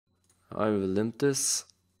I will limp this.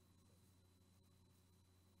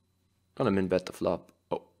 Gonna min bet the flop.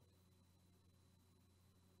 Oh.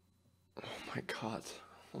 Oh my god.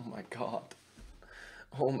 Oh my god.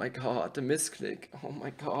 Oh my god. The misclick. Oh my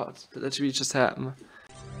god. Did that really just happen?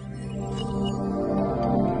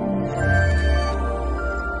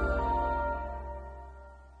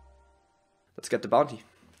 Let's get the bounty.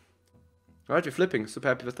 Alright, we're flipping. Super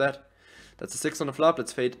happy with that. That's a 6 on the flop.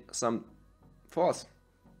 Let's fade some 4s.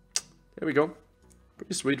 There we go.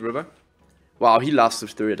 Pretty sweet river. Wow, he loves to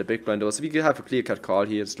 3 at the big blind though. So we can have a clear cut call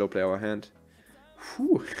here and slow play our hand.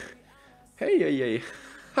 Whew. Hey, hey, hey.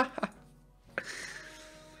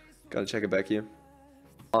 Gotta check it back here.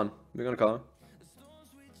 On. We're gonna call.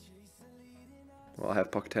 Oh, I'll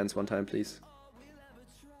have pocket 10s one time, please.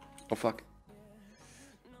 Oh, fuck.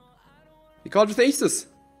 He called with aces.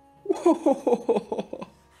 Whoa.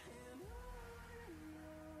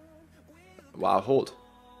 Wow, hold.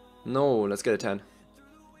 No, let's get a 10.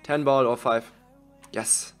 10 ball or 5.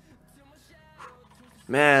 Yes.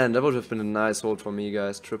 Man, that would have been a nice hold for me,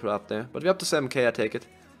 guys. Triple up there. But we're up to 7k, I take it.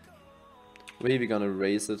 Maybe gonna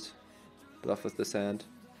raise it. Bluff with this hand.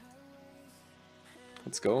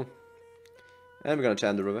 Let's go. And we're gonna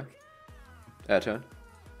jam the river. Turn.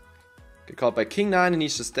 Get caught by king 9 and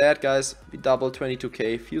he's just dead, guys. We double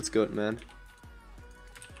 22k. Feels good, man.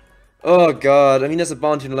 Oh god, I mean there's a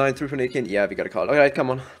bounty in the line, 3.8k. Yeah, we gotta call. Alright, come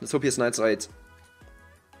on. Let's hope he has 9 sides.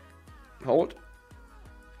 Hold.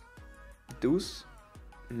 Deuce.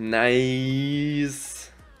 Nice.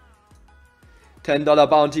 $10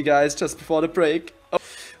 bounty, guys, just before the break. Oh.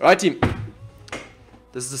 Alright, team.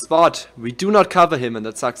 This is the spot. We do not cover him, and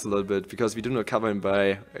that sucks a little bit, because we do not cover him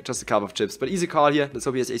by just a couple of chips. But easy call here. Let's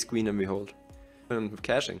hope he has ace queen and we hold. And with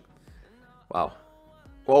cashing. Wow.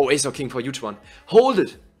 Whoa, ace or king for a huge one. Hold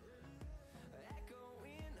it.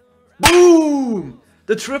 Boom!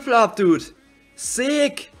 The triple up, dude.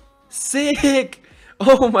 Sick. Sick.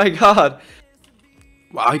 Oh my god.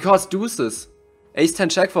 Wow, he calls deuces. Ace 10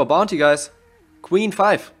 check for a bounty, guys. Queen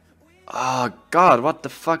 5. Oh god, what the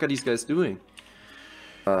fuck are these guys doing?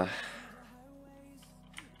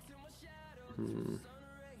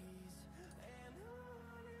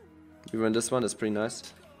 We win this one, that's pretty nice.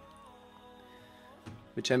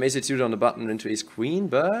 We jam ace 8 suited on the button into ace queen,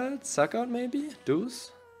 but suck out maybe?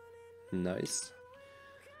 Deuce? Nice.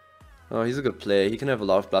 Oh, he's a good player. He can have a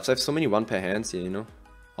lot of bluffs. I have so many one pair hands here, you know.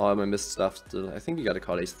 All my missed stuff still. I think we gotta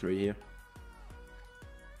call ace 3 here.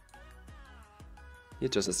 He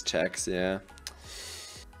just has checks, yeah.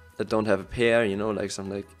 That don't have a pair, you know, like some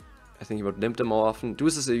like. I think he would limp them more often.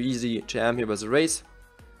 Deuce is an easy jam here with a raise.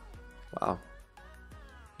 Wow.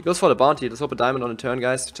 He goes for the bounty. Let's hope a diamond on the turn,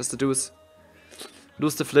 guys. Just a deuce.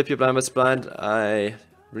 Lose the flip here, blind versus blind. I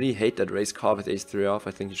really hate that raise call with ace 3 off.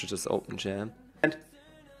 I think you should just open jam. And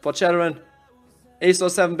for Chatterin, ace or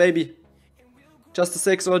 7, baby. Just a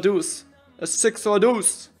 6 or a deuce. A 6 or a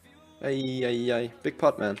deuce. Ay, ay, ay. Big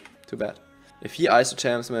pot, man. Too bad. If he ISO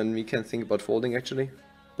jams, man, we can think about folding actually.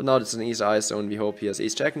 But now it's an ace ISO and we hope he has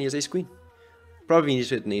ace jack and he has ace queen. Probably need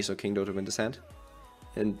to hit an ace or king though to win this hand.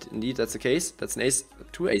 And indeed that's the case. That's an ace,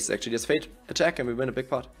 2 ace actually. There's fate, a jack, and we win a big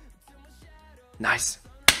pot. Nice.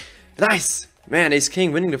 Nice! Man, ace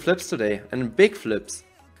king winning the flips today. And big flips.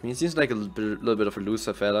 I mean, he seems like a little bit of a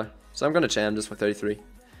loser fella. So I'm gonna jam this for 33.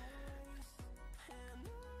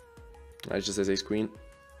 I just says ace queen.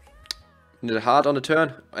 Need a heart on the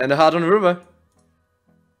turn. And a heart on the river.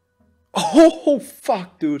 Oh,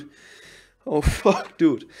 fuck, dude. Oh, fuck,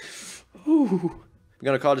 dude. Ooh. We're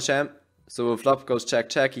gonna call the jam. So flop goes check,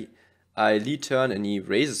 check. I lead turn and he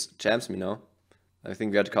raises, jams me now. I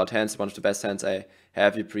think we got to call hands, one of the best hands I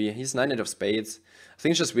have here pre. He's 9-8 of spades. I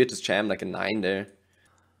think it's just weird to jam like a 9 there.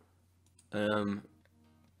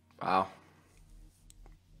 Wow.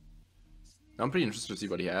 I'm pretty interested to see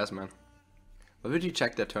what he has, man. Why would he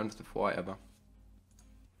check that turn with the 4 ever?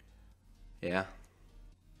 Yeah.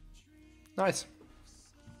 Nice.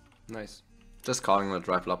 Nice. Just calling him a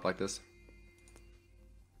drive flop like this.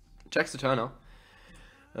 Checks the turn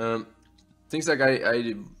now. Things like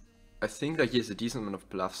I think like he has a decent amount of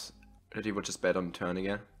bluffs that he would just bet on the turn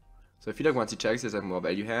again. So I feel like once he checks, he has like more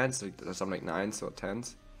value hands, like something like 9s or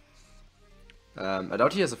 10s. I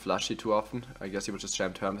doubt he has a flush here too often. I guess he would just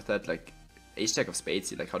jam turn with that, like ace jack of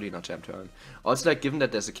spades. Like how do you not jam turn? Also, like given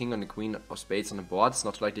that there's a king and a queen of spades on the board, it's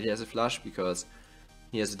not like that he has a flush because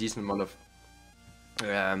he has a decent amount of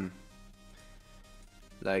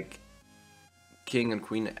like king and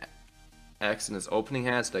queen X in his opening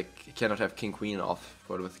hands. Like he cannot have king queen off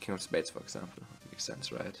for with king of spades, for example. Makes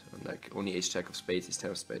sense, right? And like only ace jack of spades, these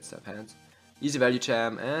 10 of spades type hands. Easy value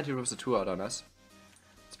jam, and he rolls a 2 out on us.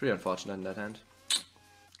 It's pretty unfortunate in that hand.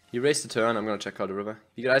 He raised the turn. I'm gonna check call the river.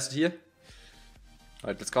 He got iced here.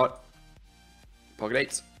 Alright, let's call. Pocket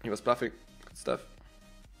 8s. He was bluffing. Good stuff.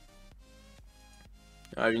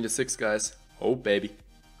 I need the 6, guys. Oh, baby.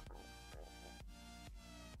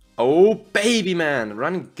 Oh, baby, man.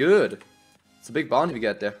 Running good. It's a big bounty we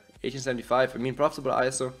get there. 1875. I mean, profitable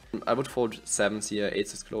ISO. I would fold 7s here.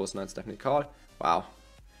 8s is close. 9s definitely call. Wow.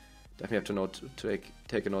 Definitely have to note to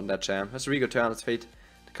take a note on that jam. That's a really good turn. Let's fade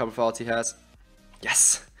the couple faults he has.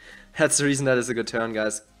 Yes. That's the reason that is a good turn,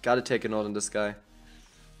 guys. Gotta take a note on this guy.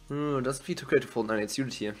 Doesn't feel too great to fold 9-8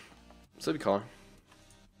 suited here. So we call.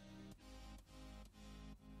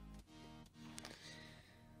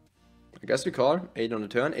 I guess we call. 8 on the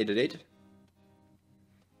turn. 8 at 8.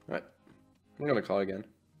 Alright. I'm gonna call again.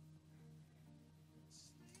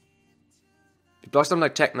 We block something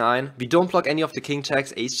like Jack 9. We don't block any of the King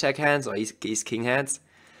Jacks, Ace Jack hands, or Ace King hands.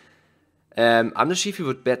 I'm not sure if he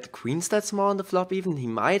would bet the Queen stats more on the flop even. He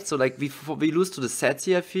might. So like we lose to the sets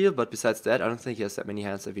here, I feel. But besides that, I don't think he has that many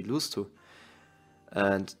hands that we lose to.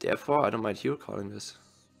 And therefore, I don't mind hero calling this.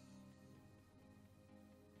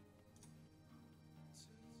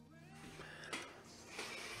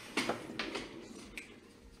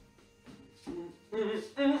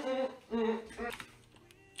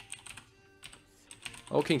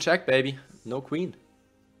 Oh, King Jack, baby. No Queen.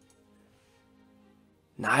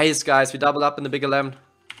 Nice, guys. We double up in the big 11.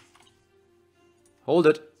 Hold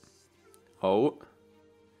it. Oh.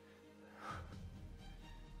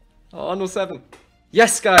 Oh, no 7.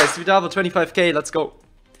 Yes, guys. We double 25k. Let's go.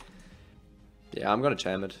 Yeah, I'm gonna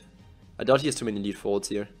jam it. I doubt he has too many lead folds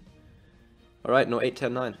here. Alright, no 8,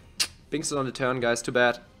 10, 9. Binks it on the turn, guys. Too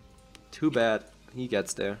bad. Too bad. He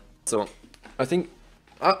gets there. So, I think...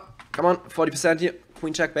 Ah, come on. 40% here.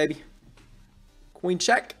 Queen check, baby. Queen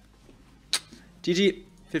check. GG.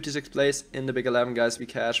 56th place in the big 11, guys. We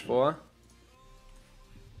cash for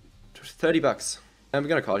 30 bucks. And we're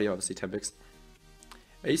gonna call here, obviously, 10 bigs.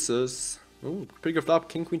 Aces. Ooh, pretty good flop.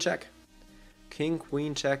 King, Queen check. King,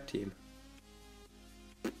 Queen check team.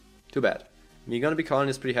 Too bad. We're gonna be calling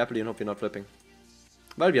this pretty happily and hope you're not flipping.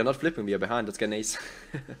 Well, we are not flipping. We are behind. Let's get an ace.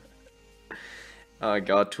 Oh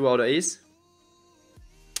god, 2 out of ace.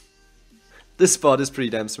 This spot is pretty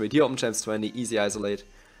damn sweet. He open jams 20, easy isolate.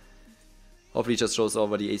 Hopefully he just throws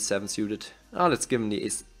over the ace 7 suited. Ah, let's give him the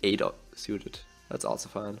ace 8 suited. That's also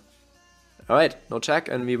fine. Alright, no check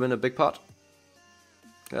and we win a big pot.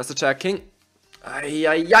 There's the check king. Ay,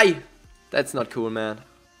 ay, ay. That's not cool, man.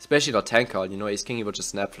 Especially not 10 call, you know, ace king he would just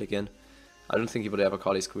snap flick in. I don't think he would ever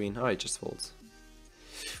call his queen. Oh, he just folds.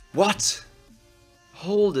 What?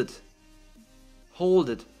 Hold it. Hold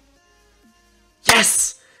it.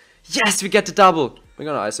 Yes! Yes, we get the double. We're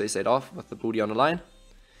gonna ISO ace 8 off with the booty on the line.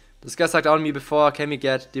 This guy sucked out on me before. Can we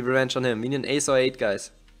get the revenge on him? We need an ace or 8,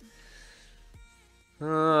 guys.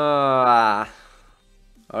 Alright,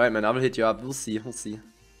 man. I will hit you up. We'll see. We'll see.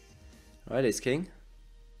 Alright, ace king.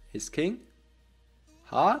 Ace king.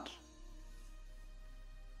 Heart.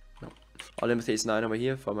 No. All in with ace 9 over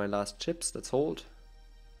here for my last chips. Let's hold.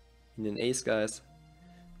 We need an ace, guys.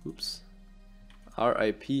 Oops.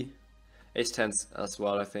 RIP. Ace 10s as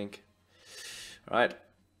well, I think. Alright.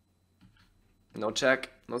 No check,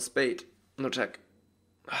 no spade, no check.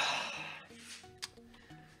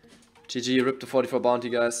 GG, rip the 44 bounty,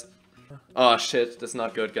 guys. Oh shit, that's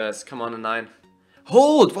not good, guys. Come on, a 9.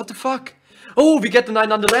 Hold! What the fuck? Oh, we get the 9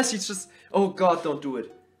 nonetheless. He's just... Oh god, don't do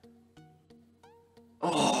it.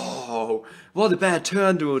 Oh, what a bad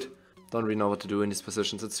turn, dude. Don't really know what to do in these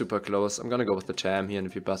positions. It's super close. I'm gonna go with the jam here, and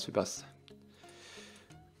if we bust, we bust.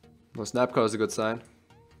 No snap call is a good sign.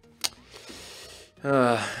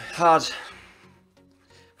 Hard.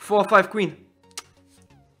 4 5 queen.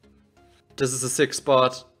 This is a sick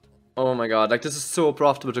spot. Oh my god, like this is so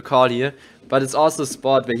profitable to call here. But it's also a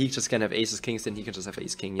spot where he just can have aces, kings, and he can just have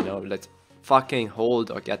ace king, you know. Let's fucking hold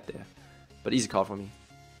or get there. But easy call for me.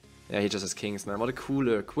 Yeah, he just has kings, man. What a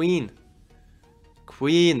cooler. Queen.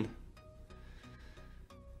 Queen.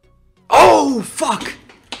 Oh, fuck!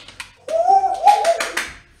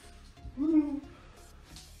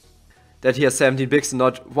 That he has 17 bigs and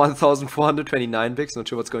not 1,429 bigs. Not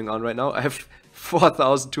sure what's going on right now. I have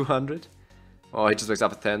 4,200. Oh, he just wakes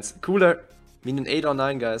up with 10s. Cooler. Meaning 8 or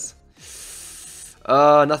 9, guys.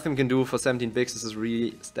 Nothing we can do for 17 bigs. This is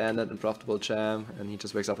really standard and profitable jam. And he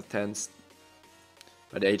just wakes up with 10s.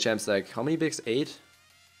 But the 8 jam's like, how many bigs? 8?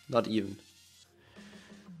 Not even.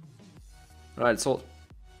 Alright, let's hold.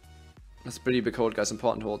 That's a pretty big hold, guys.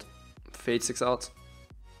 Important hold. Fade 6 outs.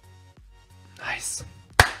 Nice.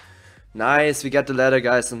 Nice, we get the ladder,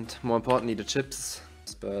 guys, and more importantly the chips.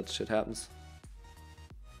 But shit happens.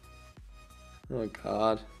 Oh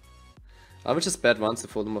god. I would just bet once to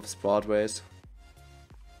fold him off his broadways.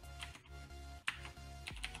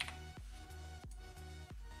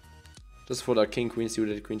 Just fold out king, queen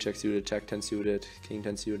suited, queen check suited, jack 10 suited, king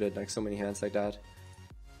 10 suited, like so many hands like that.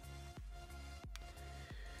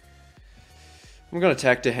 I'm gonna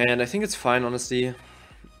attack the hand. I think it's fine, honestly.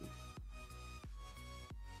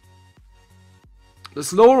 The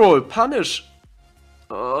slow roll, punish.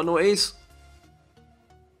 Oh, no ace.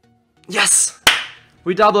 Yes!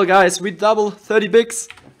 We double, guys. We double. 30 bigs.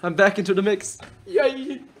 I'm back into the mix.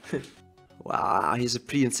 Yay! Wow, he's a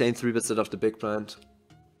pretty insane 3-bet set off the big blind.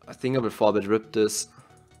 I think I will 4-bet rip this.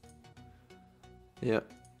 Yeah.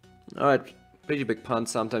 Alright, pretty big punt.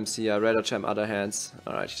 Sometimes he rather jam other hands.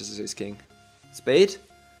 Alright, this is his king. Spade?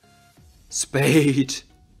 Spade!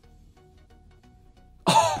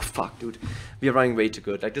 Oh, fuck, dude. We are running way too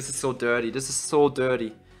good. Like, this is so dirty. This is so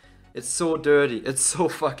dirty. It's so dirty. It's so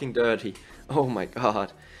fucking dirty. Oh my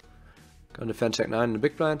god. Gonna defend check 9 in the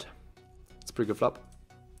big blind. It's a pretty good flop.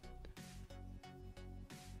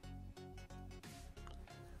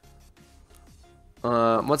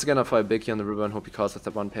 Once again, I fire big here on the river and hope he calls with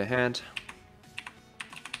the 1-pair hand.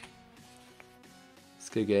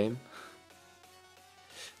 Skill game.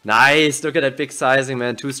 Nice! Look at that big sizing,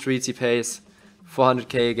 man. 2 streets he pays.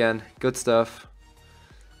 400k again. Good stuff.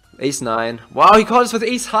 Ace 9. Wow, he calls with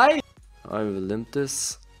ace high! I will limp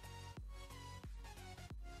this.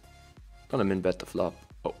 Gonna min bet the flop.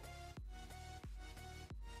 Oh.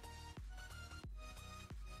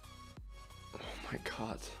 Oh my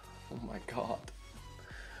god. Oh my god.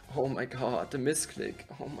 Oh my god, the misclick.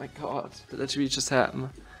 Oh my god. Did that really just happen?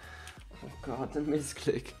 Oh god, the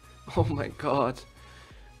misclick. Oh my god.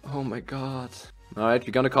 Oh my god. Alright,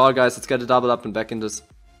 we're gonna call, guys. Let's get a double up and back in this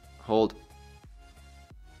hold.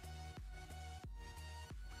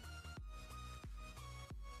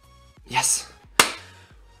 Yes.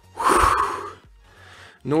 Whew.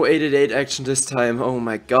 No 888 action this time. Oh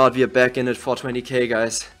my god, we are back in at 420k,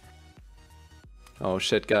 guys. Oh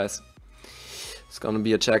shit, guys. It's gonna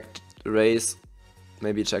be a check raise.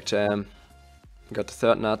 Maybe a check jam. We got the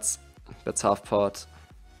third nuts. That's half pot.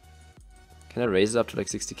 Can I raise it up to like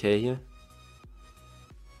 60k here?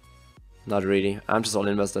 Not really. I'm just all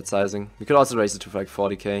in with that sizing. We could also raise it to like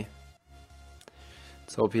 40k.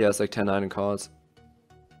 Let's hope he has like 10-9 in cards.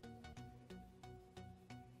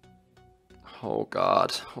 Oh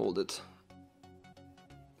god, hold it.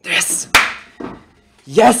 Yes!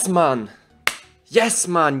 Yes, man! Yes,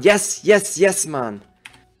 man! Yes, yes, yes, man!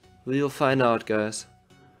 We'll find out, guys.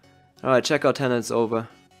 Alright, check out 10 and it's over.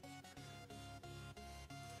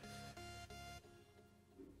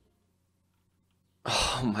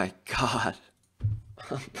 Oh my god.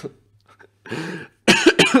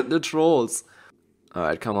 The trolls.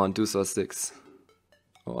 Alright, come on, deuce or 6.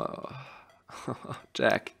 Wow.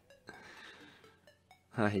 Jack.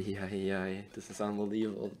 Ay, ay, ay. This is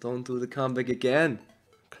unbelievable. Don't do the comeback again.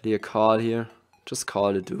 Clear call here. Just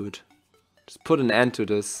call it, dude. Just put an end to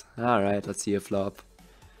this. Alright, let's see a flop.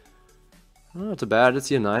 Oh, not too bad. It's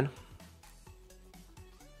here 9.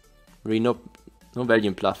 Really no value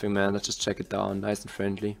in bluffing, man. Let's just check it down. Nice and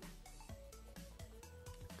friendly.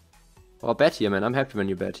 Oh, bet here, man. I'm happy when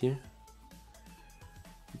you bet here.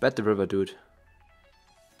 Bet the river, dude.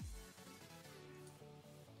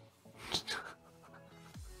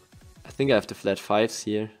 I think I have the flat 5s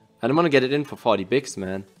here. I don't want to get it in for 40 bigs,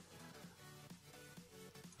 man.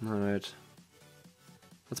 Alright.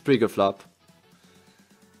 That's a pretty good flop.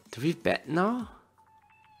 Do we bet now?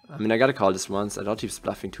 I mean, I gotta call this once. I thought he was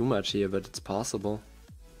bluffing too much here, but it's possible.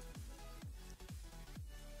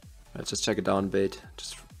 Let's just check it down a bit.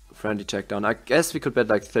 Just friendly check down. I guess we could bet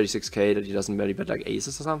like 36k that he doesn't really bet like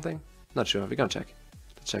aces or something. Not sure. We're gonna check.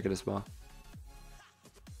 Let's check it as well.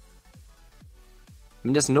 I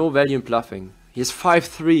mean, there's no value in bluffing. He has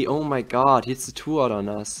 5-3. Oh my god, he hits the 2-out on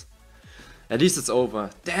us. At least it's over.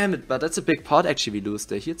 Damn it, but that's a big pot actually we lose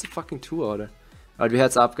there. He hits a fucking 2-outer. Alright, we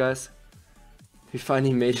heads up, guys. We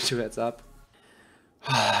finally made it to heads up.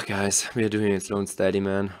 Guys, we are doing it slow and steady,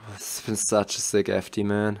 man. It's been such a sick FT,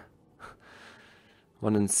 man.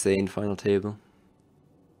 What an insane final table.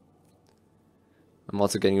 I'm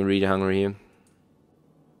also getting really hungry here.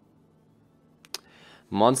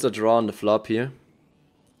 Monster draw on the flop here.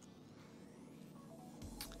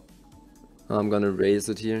 I'm gonna raise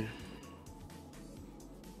it here.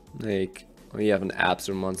 Like, we have an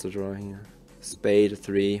absolute monster draw here. Spade, a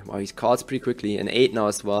 3. Wow, he calls pretty quickly. An 8 now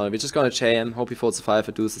as well. We're just gonna jam. Hope he folds a 5,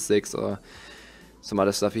 a deuce, a 6, or some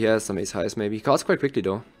other stuff he has. Some ace highs maybe. He calls quite quickly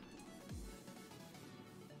though.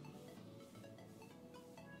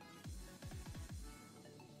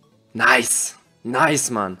 Nice!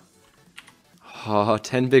 Nice, man! Oh,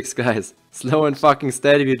 10 bigs, guys. Slow and fucking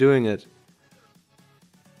steady, we're doing it.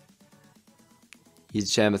 Easy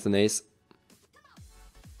jam with an ace.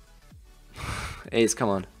 Ace, come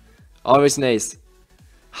on. Always an ace.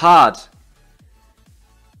 Hard.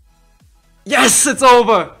 Yes, it's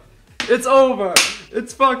over. It's over.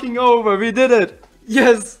 It's fucking over. We did it.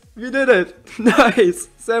 Yes, we did it. Nice.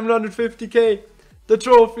 750k. The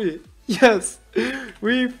trophy. Yes.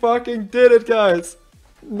 We fucking did it, guys.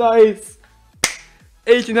 Nice.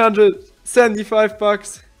 1875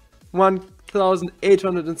 bucks.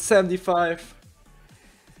 1875.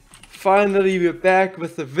 Finally, we're back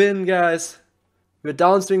with the win, guys. We're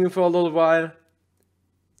downswinging for a little while.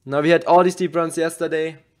 Now we had all these deep runs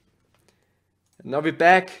yesterday. And now we're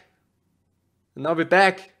back. And now we're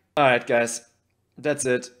back. Alright, guys. That's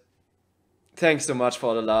it. Thanks so much for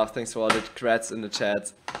all the love. Thanks for all the creds in the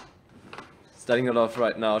chat. Starting it off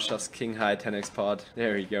right now, just king high 10x pot.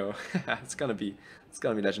 There we go. It's gonna be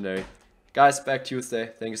legendary. Guys, back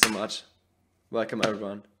Tuesday. Thank you so much. Welcome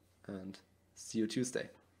everyone. And see you Tuesday.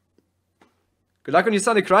 Good luck on your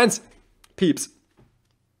Sunday grinds, peeps.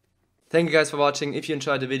 Thank you guys for watching. If you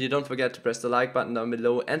enjoyed the video, don't forget to press the like button down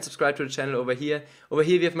below and subscribe to the channel over here. Over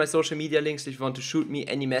here we have my social media links if you want to shoot me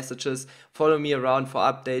any messages. Follow me around for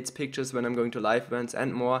updates, pictures when I'm going to live events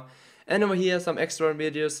and more. And over here some extra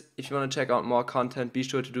videos. If you want to check out more content, be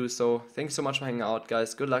sure to do so. Thank you so much for hanging out,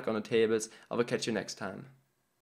 guys. Good luck on the tables. I will catch you next time.